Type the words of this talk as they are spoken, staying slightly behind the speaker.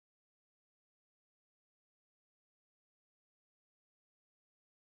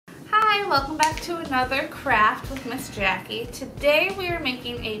welcome back to another craft with Miss Jaci. Today we are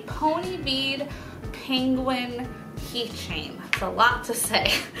making a pony bead penguin keychain. That's a lot to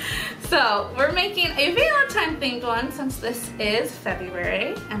say. So we're making a Valentine themed one since this is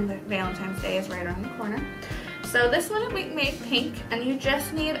February and the Valentine's Day is right around the corner. So this one we made pink, and you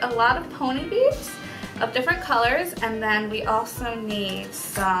just need a lot of pony beads of different colors, and then we also need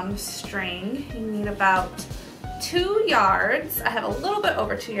some string. You need about 2 yards. I have a little bit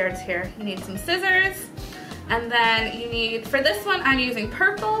over 2 yards here. You need some scissors, and then you need, for this one I'm using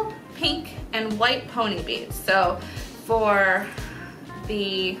purple, pink, and white pony beads. So for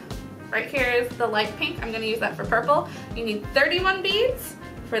the, right here is the light pink, I'm gonna use that for purple. You need 31 beads.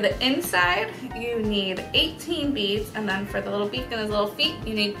 For the inside, you need 18 beads, and then for the little beak and his little feet,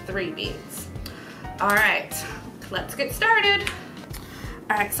 you need 3 beads. All right, let's get started.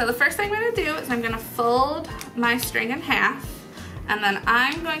 All right, so the first thing I'm gonna do is I'm gonna fold my string in half, and then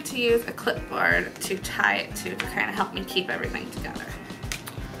I'm going to use a clipboard to tie it to kind of help me keep everything together.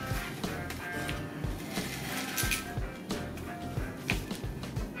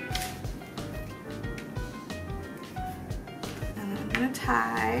 And I'm gonna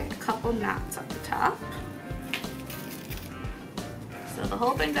tie a couple knots at the top so the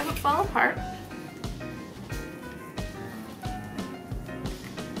whole thing doesn't fall apart.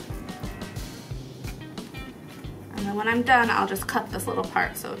 And then when I'm done, I'll just cut this little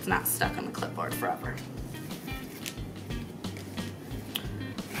part so it's not stuck on the clipboard forever.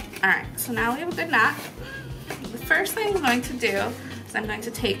 All right, so now we have a good knot. The first thing I'm going to do is I'm going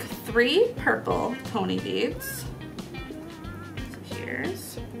to take 3 purple pony beads. So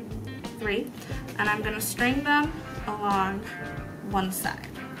here's 3, and I'm going to string them along one side.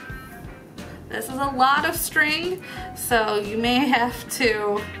 This is a lot of string, so you may have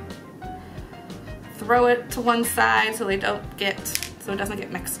to throw it to one side so it doesn't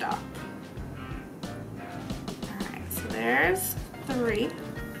get mixed up. Alright, so there's 3.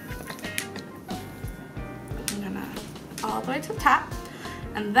 I'm gonna all the way to the top,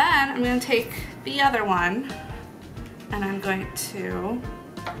 and then I'm gonna take the other one and I'm going to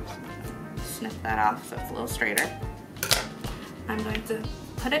snip that off so it's a little straighter. I'm going to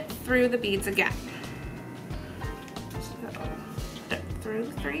put it through the beads again. So put it through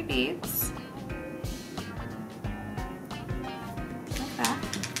the 3 beads.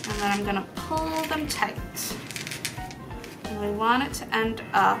 And then I'm gonna pull them tight. And we want it to end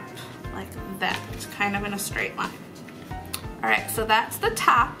up like that, kind of in a straight line. All right, so that's the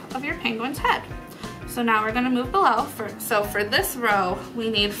top of your penguin's head. So now we're gonna move below. So for this row, we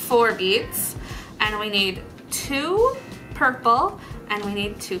need 4 beads, and we need 2 purple, and we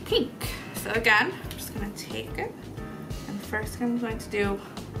need 2 pink. So again, I'm just gonna take it, and first I'm going to do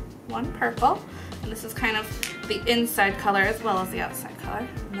 1 purple, and this is kind of the inside color as well as the outside color,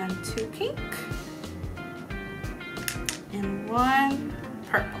 and then 2 pink and 1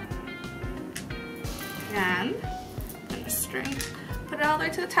 purple. And I'm going to string, put it all the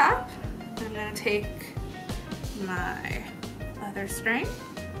way to the top, and I'm going to take my other string,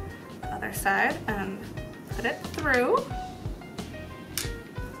 the other side, and put it through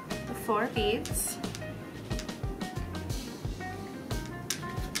the 4 beads.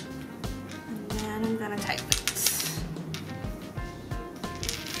 And then I'm going to tighten it.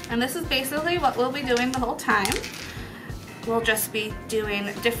 And this is basically what we'll be doing the whole time. We'll just be doing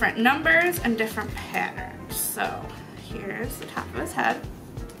different numbers and different patterns. So here's the top of his head.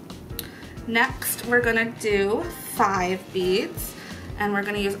 Next, we're gonna do 5 beads, and we're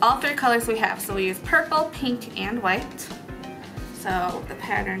gonna use all 3 colors we have. So we use purple, pink, and white. So the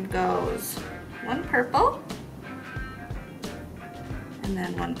pattern goes 1 purple, and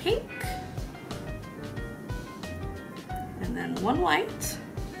then 1 pink, and then 1 white,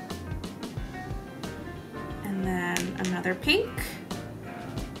 and then another pink,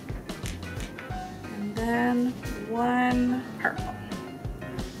 and then 1 purple.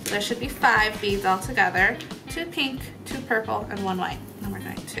 So there should be 5 beads altogether, 2 pink, 2 purple, and 1 white. And we're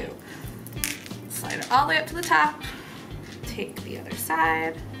going to slide it all the way up to the top, take the other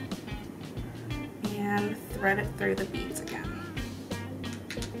side, and thread it through the beads again.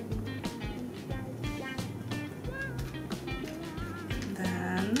 And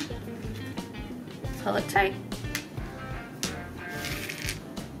then pull it tight.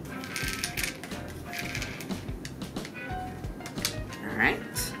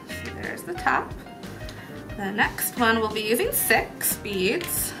 Alright, so there's the top. The next one we'll be using 6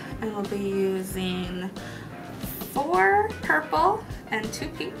 beads, and we'll be using 4 purple and 2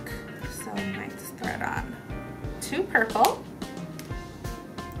 pink. So I'm going to thread on 2 purple,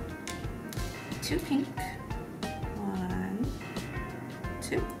 2 pink, 1,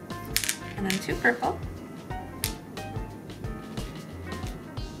 2, and then 2 purple.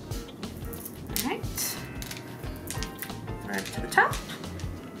 Alright, thread to the top,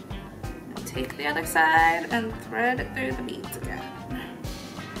 and take the other side and thread it through the beads again.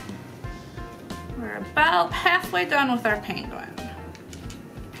 We're about halfway done with our penguin.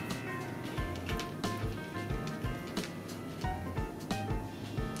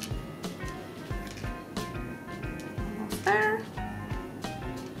 Almost there.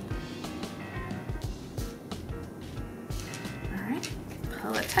 Alright,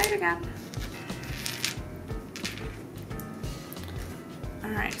 pull it tight again.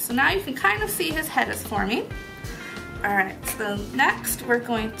 Alright, so now you can kind of see his head is forming. Alright, so next we're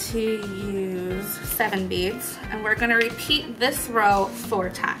going to use 7 beads, and we're going to repeat this row 4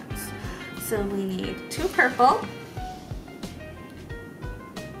 times. So we need 2 purple,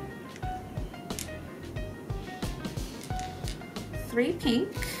 3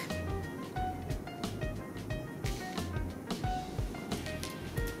 pink,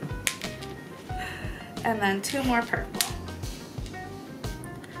 and then 2 more purple.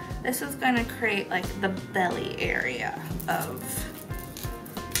 This is going to create like the belly area of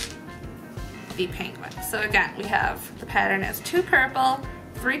the penguin. So again, we have the pattern is 2 purple,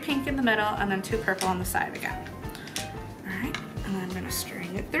 3 pink in the middle, and then 2 purple on the side again. All right, and I'm going to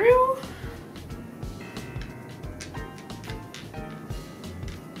string it through.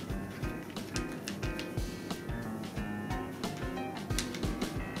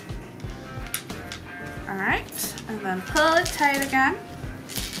 All right, and then pull it tight again.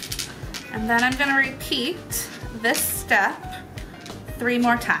 And then I'm going to repeat this step 3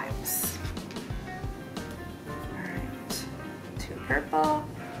 more times. All right, 2 purple,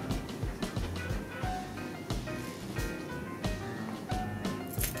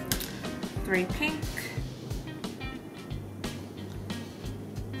 3 pink,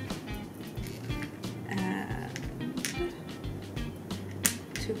 and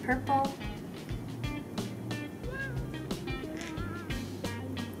 2 purple,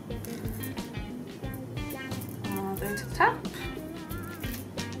 to the top,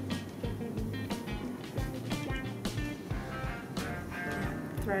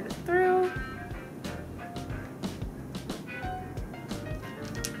 thread it through,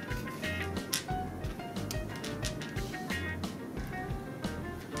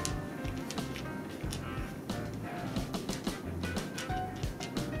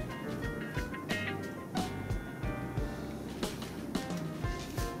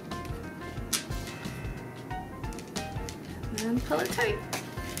 and pull it tight.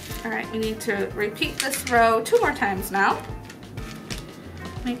 All right, we need to repeat this row 2 more times now.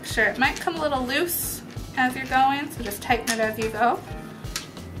 Make sure it might come a little loose as you're going, so just tighten it as you go.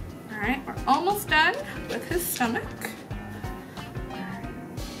 All right, we're almost done with his stomach.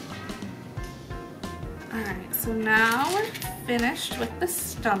 All right, so now we're finished with the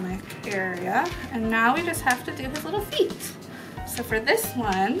stomach area, and now we just have to do his little feet. So for this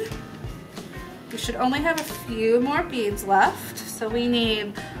one, we should only have a few more beads left. So we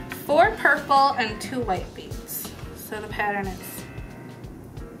need 4 purple and 2 white beads. So the pattern is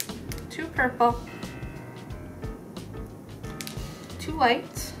 2 purple, 2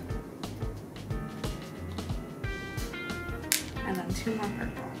 white, and then 2 more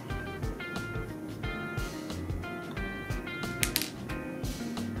purple.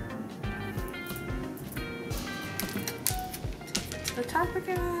 Take it to the top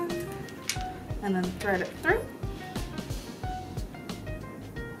again, and then thread it through.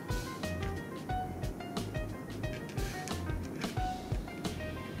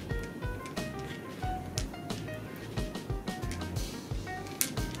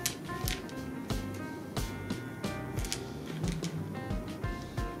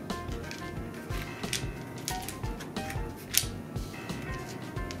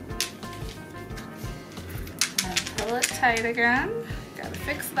 Pull it tight again. Gotta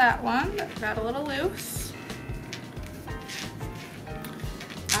fix that one, that got a little loose.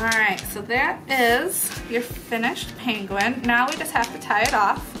 All right, so that is your finished penguin. Now we just have to tie it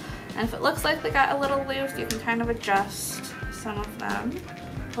off. And if it looks like they got a little loose, you can kind of adjust some of them.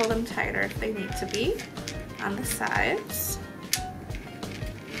 Pull them tighter if they need to be on the sides.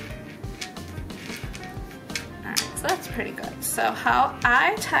 All right, so that's pretty good. So how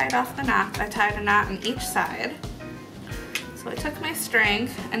I tied off the knot, I tied a knot on each side. So I took my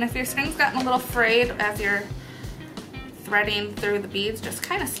string, and if your string's gotten a little frayed as you're threading through the beads, just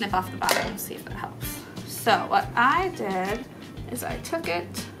kind of snip off the bottom and see if that helps. So what I did is I took it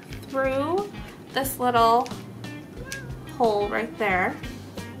through this little hole right there,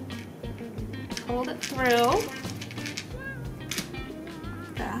 pulled it through,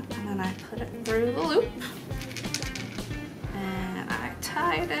 that, and then I put it through the loop, and I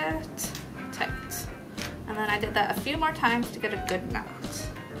tied it tight. And then I did that a few more times to get a good knot.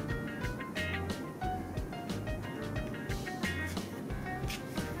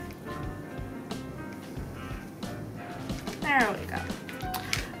 There we go.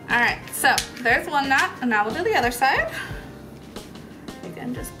 All right, so there's one knot, and now we'll do the other side.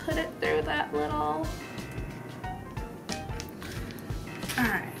 Again, just put it through that little. All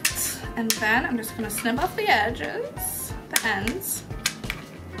right, and then I'm just gonna snip off the edges, the ends.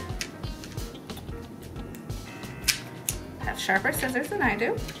 Have sharper scissors than I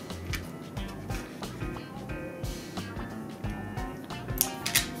do.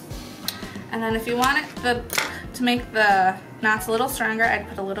 And then if you want it to make the knots a little stronger, I'd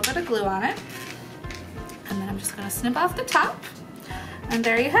put a little bit of glue on it. And then I'm just gonna snip off the top. And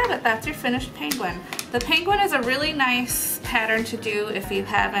there you have it, that's your finished penguin. The penguin is a really nice pattern to do if you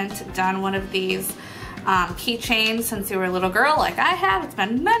haven't done one of these keychains since you were a little girl like I have. It's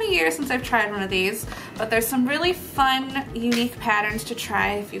been many years since I've tried one of these, but there's some really fun, unique patterns to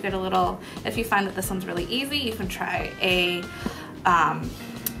try if you get if you find that this one's really easy. You can try a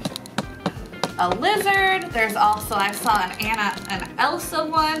lizard. There's also, I saw an Anna and Elsa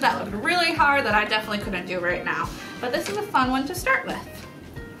one that looked really hard that I definitely couldn't do right now. But this is a fun one to start with.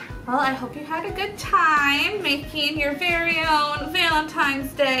 Well, I hope you had a good time making your very own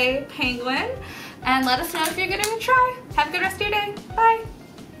Valentine's Day penguin. And let us know if you're giving it a try. Have a good rest of your day. Bye.